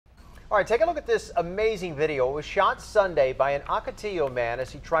All right, take a look at this amazing video. It was shot Sunday by an Ocotillo man as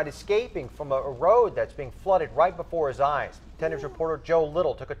he tried escaping from a road that's being flooded right before his eyes. 10 News reporter Joe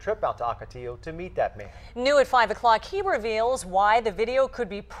Little took a trip out to Ocotillo to meet that man. New at 5 o'clock, he reveals why the video could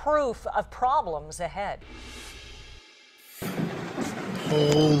be proof of problems ahead.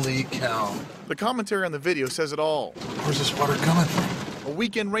 Holy cow. The commentary on the video says it all. Where's this water coming from? A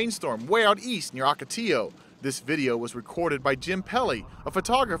weekend rainstorm way out east near Ocotillo. This video was recorded by Jim Pelly, a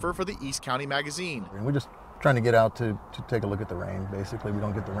photographer for the East County magazine. And we're just trying to get out to take a look at the rain. Basically, we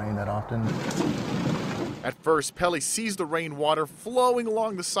don't get the rain that often. At first, Pelly sees the rainwater flowing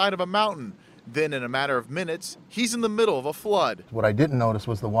along the side of a mountain. Then, in a matter of minutes, he's in the middle of a flood. What I didn't notice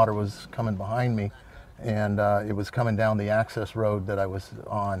was the water was coming behind me, and it was coming down the access road that I was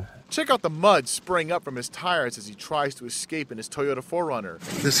on. Check out the mud spraying up from his tires as he tries to escape in his Toyota 4Runner.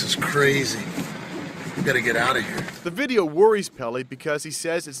 This is crazy. We gotta get out of here. The video worries Pelly because he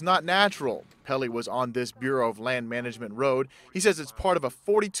says it's not natural. Pelly was on this Bureau of Land Management road. He says it's part of a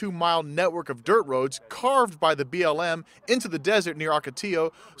 42-mile network of dirt roads carved by the BLM into the desert near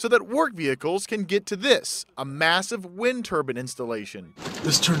Ocotillo so that work vehicles can get to this, a massive wind turbine installation.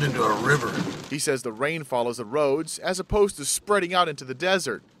 This turned into a river. He says the rain follows the roads as opposed to spreading out into the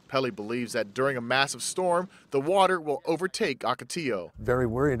desert. Pelly believes that during a massive storm, the water will overtake Ocotillo. Very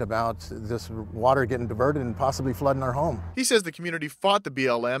worried about this water getting diverted and possibly flooding our home. He says the community fought the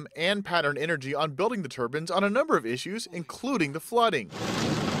BLM and Pattern Energy on building the turbines on a number of issues, including the flooding.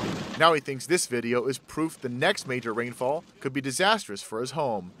 Now he thinks this video is proof the next major rainfall could be disastrous for his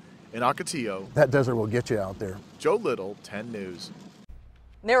home. In Ocotillo, that desert will get you out there. Joe Little, 10 News.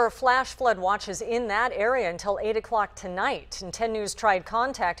 There are flash flood watches in that area until 8 o'clock tonight. And 10 News tried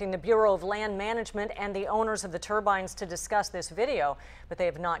contacting the Bureau of Land Management and the owners of the turbines to discuss this video, but they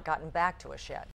have not gotten back to us yet.